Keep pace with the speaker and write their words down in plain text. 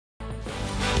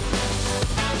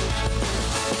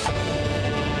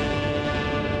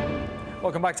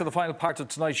Welcome back to the final part of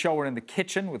tonight's show. We're in the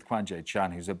kitchen with Kwanghi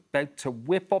Chan, who's about to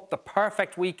whip up the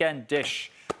perfect weekend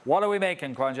dish. What are we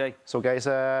making, Kwanghi? So guys,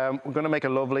 we're going to make a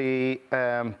lovely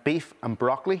beef and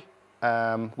broccoli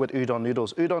with udon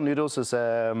noodles. Udon noodles is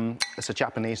it's a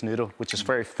Japanese noodle, which is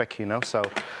very thick, you know. So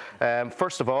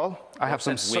first of all, I have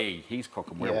some... He's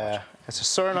cooking, we're watching. It's a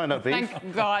sirloin of beef.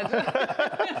 Thank God.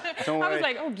 Don't worry. I was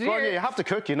like, oh dear. Well, you have to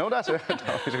cook, you know that. Oh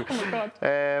my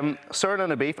God.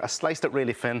 Sirloin of beef, I sliced it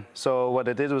really thin. So what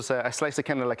I did was I sliced it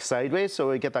kind of like sideways,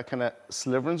 so you get that kind of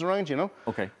sliverings around, you know.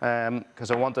 Okay.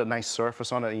 Because I want a nice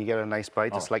surface on it, and you get a nice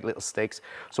bite. It's like little steaks.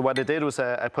 So what I did was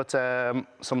I put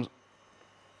some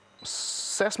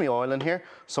sesame oil in here,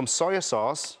 some soya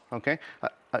sauce. Okay.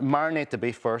 I marinate the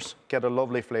beef first, get a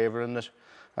lovely flavour in it,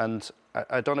 and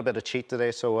I done a bit of cheat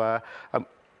today, so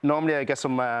normally I get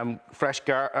some fresh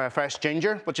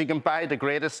ginger, but you can buy the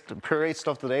greatest puree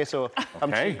stuff today, so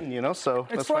I'm cheating, you know. So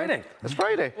it's Friday. Fine. It's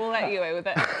Friday. We'll let you away with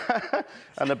it.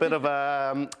 And a bit of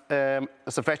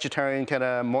it's a vegetarian kind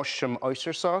of mushroom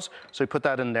oyster sauce, so you put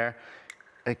that in there.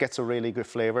 It gets a really good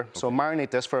flavour. Okay. So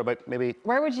marinate this for about maybe...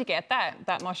 Where would you get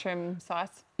that mushroom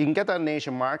sauce? You can get that in the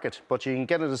Asian market, but you can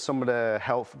get it at some of the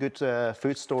good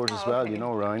food stores as well, you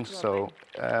know, around. Lovely. So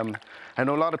I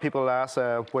know a lot of people ask,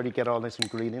 where do you get all these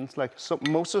ingredients? Like,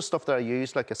 most of the stuff that I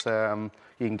use, like, it's,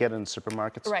 you can get in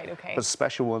supermarkets. Right, okay. But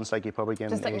special ones, like, you probably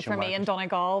get just in the Asian market. Just looking for me in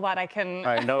Donegal, what I can...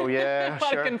 I know, yeah, what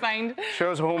sure. I can find.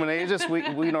 Sure, as a home in Ages,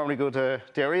 we normally go to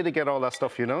Derry to get all that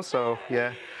stuff, you know, so,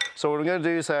 yeah. So what we're going to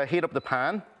do is heat up the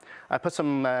pan. I put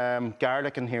some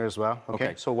garlic in here as well,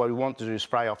 okay? So what we want to do is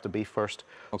fry off the beef first.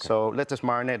 Okay. So let this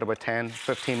marinate about 10,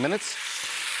 15 minutes.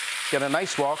 Get a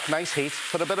nice wok, nice heat,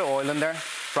 put a bit of oil in there,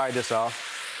 fry this off.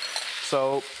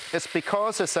 So it's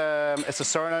because it's a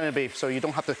sirloin of beef, so you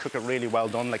don't have to cook it really well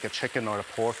done like a chicken or a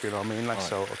pork, you know what I mean? Like,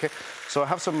 so, okay. So I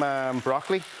have some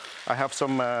broccoli. I have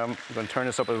some, I'm going to turn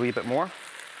this up a wee bit more.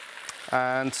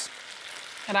 And...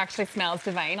 It actually smells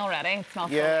divine already. It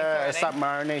smells so nice already. It's that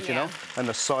marinade, you know, and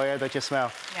the soya that you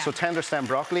smell. Yeah. So tender stem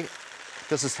broccoli.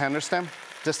 This is tender stem.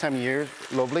 This time of year,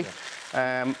 lovely.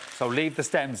 Yeah. So leave the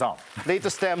stems on. Leave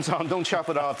the stems on. Don't chop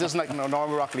it off. This is like normal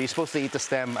broccoli. You're supposed to eat the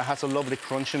stem. It has a lovely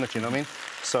crunch in it, you know what I mean?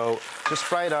 So just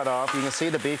fry that off. You can see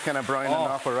the beef kind of browning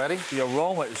off already. The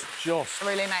aroma is just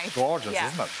really nice. Gorgeous,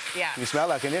 isn't it? Yeah. You smell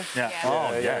that, can you? Yeah.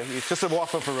 Oh, yeah. It's just a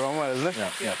walk of aroma, isn't it? Yeah.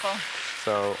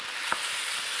 Beautiful.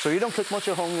 So you don't cook much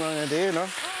at home around here, you know?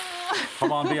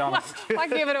 Come on, be honest. I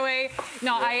give it away.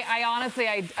 No, I honestly,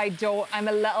 I don't. I'm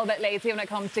a little bit lazy when it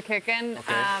comes to cooking.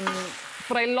 Okay.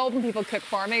 But I love when people cook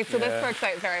for me, so this works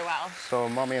out very well. So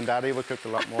Mommy and Daddy would cook a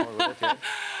lot more, would it? Yeah?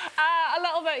 A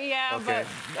little bit, yeah, okay.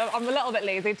 But I'm a little bit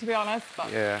lazy, to be honest.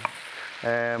 But. Yeah.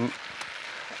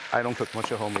 I don't cook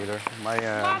much at home either.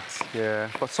 What? Yeah,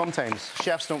 but sometimes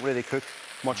chefs don't really cook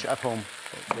much at home.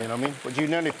 You know what I mean? But you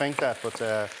nearly think that,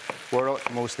 but we're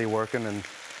mostly working and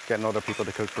getting other people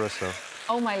to cook for us, so.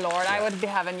 Oh my Lord, I would be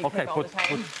having you cook all the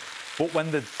time. But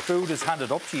when the food is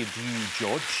handed up to you, do you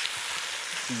judge?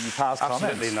 Do you pass comments?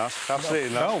 Absolutely not.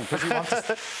 Absolutely not. No, because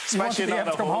you want to be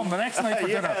able to come home the next night for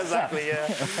dinner. Yeah, exactly, yeah.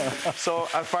 So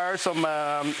I fired some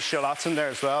shallots in there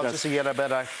as well, just to get a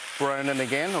bit of browning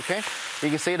again, okay? You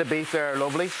can see the beef there,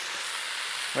 lovely.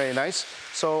 Very nice.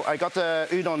 So I got the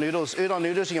udon noodles. Udon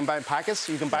noodles you can buy in packets.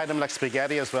 You can buy them like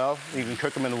spaghetti as well. You can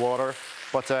cook them in water.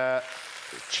 But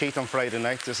cheat on Friday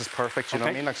night. This is perfect, you know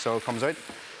what I mean? Like, so it comes out.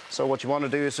 So what you want to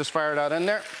do is just fire that in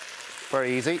there.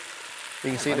 Very easy. You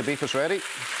can see the beef is ready.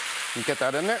 You get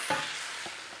that in there.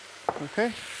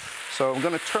 Okay. So I'm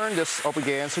going to turn this up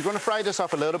again. So we're going to fry this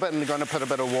off a little bit and we're going to put a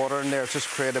bit of water in there just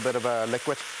to create a bit of a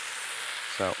liquid.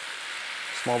 So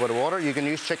small bit of water. You can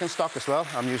use chicken stock as well.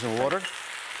 I'm using water.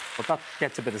 But that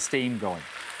gets a bit of steam going.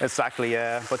 Exactly,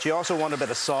 yeah. But you also want a bit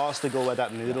of sauce to go with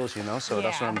that noodles, you know, so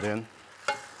that's what I'm doing.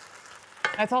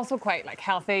 It's also quite, like,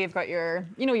 healthy. You've got your,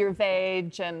 you know, your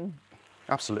veg and...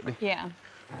 Absolutely. Yeah.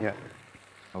 Yeah.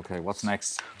 OK, what's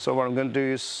next? So what I'm going to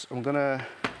do is I'm going to...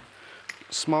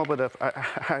 Small bit of...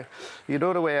 you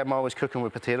know the way I'm always cooking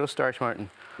with potato starch, Martin?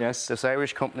 Yes. This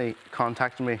Irish company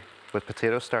contacted me with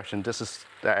potato starch, and this is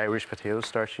the Irish potato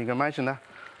starch. You can imagine that?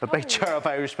 A big jar of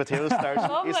Irish potato starch.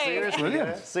 Lovely. Seriously,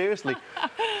 yeah, seriously.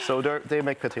 So they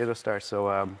make potato starch,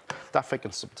 so that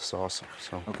thickens up the sauce.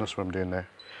 So that's what I'm doing there.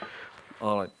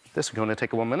 All right. This is going to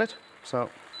take 1 minute. So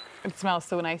it smells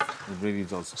so nice. It really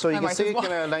does. So you can see it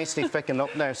kind of nicely thicken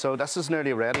up now. So this is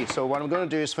nearly ready. So what I'm going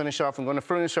to do is finish off. I'm going to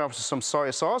finish off with some soy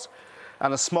sauce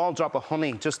and a small drop of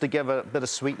honey, just to give a bit of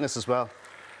sweetness as well.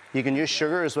 You can use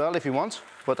sugar as well if you want,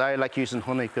 but I like using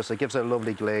honey because it gives it a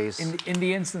lovely glaze. In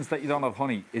the instance that you don't have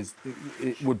honey,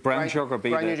 would brown sugar be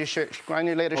granulated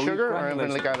sugar or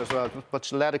anything like that as well, but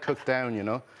let it cook down, you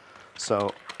know.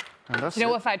 So, and that's You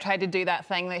know, it. if I tried to do that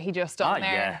thing that he just done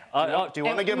there. Do you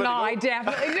want to give it a No, go? I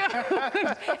definitely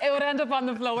don't. It would end up on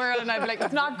the floor and I'd be like,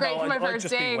 it's not great for my I'd first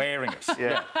just day. be wearing it.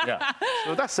 Yeah. Yeah.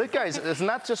 So that's it, guys. Isn't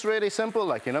that just really simple?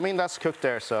 Like, you know what I mean? That's cooked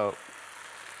there, so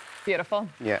Beautiful.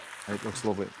 yeah. It looks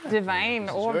lovely. Divine.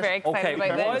 Oh, I'm yours? very excited Okay,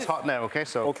 about well, this. It's hot now, okay?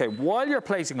 So Okay, while you're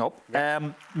plating up,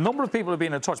 number of people have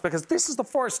been in touch because this is the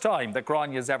first time that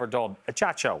Gráinne's ever done a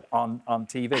chat show on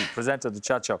TV, presented a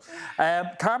chat show.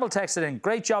 Carmel texted in,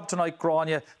 great job tonight,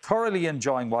 Gráinne. Thoroughly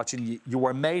enjoying watching you. You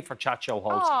were made for chat show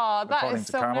host. Oh, that according is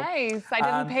to so Carmel. nice. I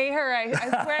didn't pay her,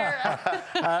 I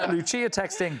swear. Lucia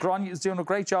texted in, Gráinne is doing a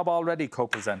great job already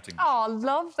co-presenting. Oh,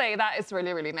 lovely. That is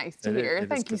really, really nice to It is- hear. it is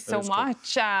Thank you good. so It is good.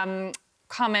 much.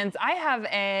 Comments I have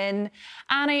in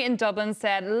Annie in Dublin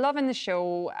said, loving the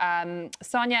show.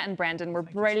 Sonia and Brendan were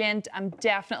brilliant. I'm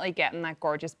definitely getting that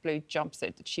gorgeous blue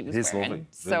jumpsuit that she was It is wearing. lovely.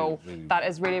 So Really, that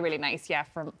is really, really nice, yeah,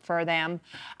 for them.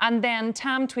 And then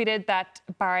Tam tweeted that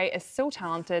Barry is so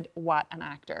talented. What an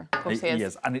actor. Of course He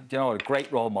is, and you know, a great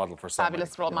role model for someone.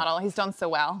 Fabulous role model. He's done so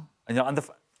well. And, you know,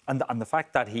 and the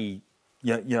fact that he,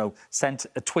 you know, sent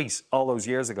a tweet all those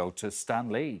years ago to Stan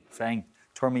Lee saying,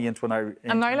 "Turn me into now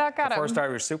look at the first him.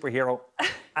 Irish superhero,"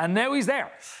 and now he's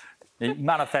there. He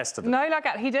manifested it. No, look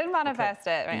at he did manifest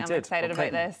it. Right, He I'm did. excited Okay.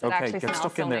 about this. It Okay, actually get smells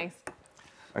stuck so in there.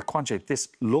 nice. Kwanghi, this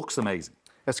looks amazing.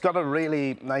 it's got a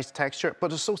really nice texture,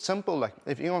 but it's so simple. Like,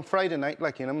 if you on Friday night,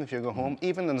 like, you know, if you go home,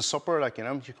 even in the supper, like, you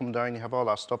know, if you come down, you have all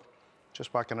that stuff,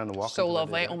 just whacking in the walk. So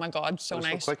lovely. Oh my God, so It's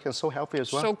nice. so quick and so healthy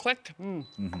as well. So quick.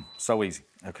 So easy.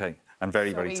 Okay, and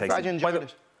very, So very easy. tasty. Glad you enjoyed By the-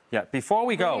 it. Yeah, before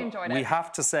we go, Really enjoyed we it.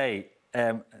 have to say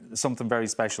something very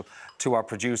special to our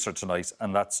producer tonight,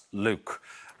 and that's Luke.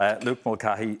 Luke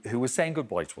Mulcahy, who was saying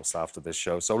goodbye to us after this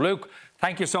show. So, Luke,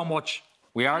 thank you so much.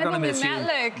 We are going to miss you.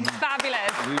 Luke.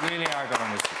 Fabulous. We really are going to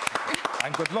miss you.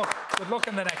 And good luck. Good luck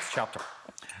in the next chapter.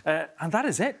 And that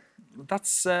is it.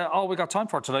 That's all we got time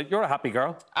for tonight. You're a happy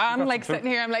girl. I'm like sitting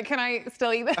here, I'm like, can I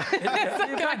still eat this? Can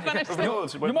I finish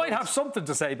this? You might have something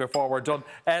to say before we're done.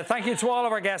 Thank you to all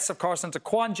of our guests, of course, and to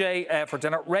Kwanghi for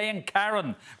dinner. Ray and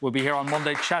Karen will be here on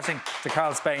Monday chatting to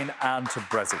Carl Spain and to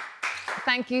Brezzy.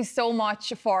 Thank you so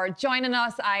much for joining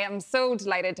us. I am so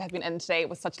delighted to have been in today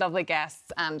with such lovely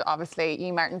guests. And obviously,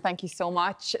 you, Martin, thank you so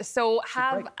much. So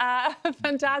have a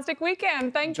fantastic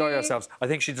weekend. Thank you. Enjoy yourselves. I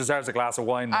think she deserves a glass of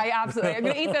wine now. I absolutely. I'm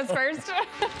going to eat this first.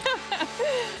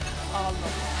 Oh,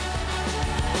 lovely.